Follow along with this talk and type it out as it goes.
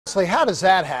Honestly, how does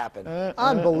that happen?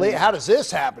 Unbelievable. How does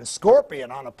this happen? Scorpion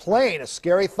on a plane, a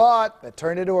scary thought that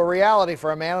turned into a reality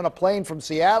for a man on a plane from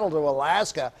Seattle to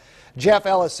Alaska. Jeff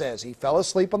Ellis says he fell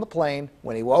asleep on the plane.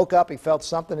 When he woke up, he felt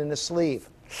something in his sleeve.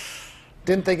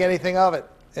 Didn't think anything of it.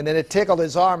 And then it tickled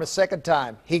his arm a second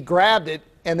time. He grabbed it,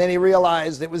 and then he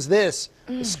realized it was this,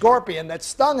 a scorpion that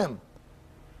stung him.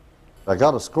 I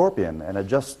got a scorpion, and it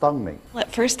just stung me. Well,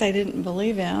 at first I didn't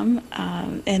believe him,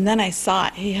 and then I saw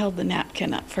it. He held the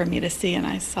napkin up for me to see, and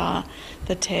I saw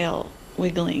the tail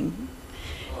wiggling.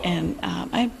 And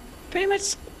I pretty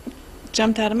much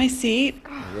jumped out of my seat.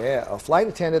 Yeah, a flight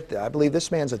attendant, I believe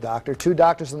this man's a doctor. 2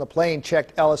 doctors on the plane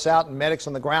checked Ellis out, and medics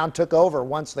on the ground took over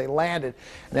once they landed.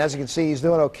 And as you can see, he's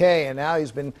doing okay, and now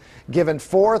he's been given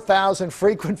 4,000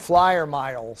 frequent flyer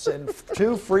miles and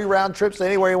 2 free round trips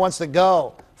anywhere he wants to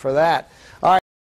go for that.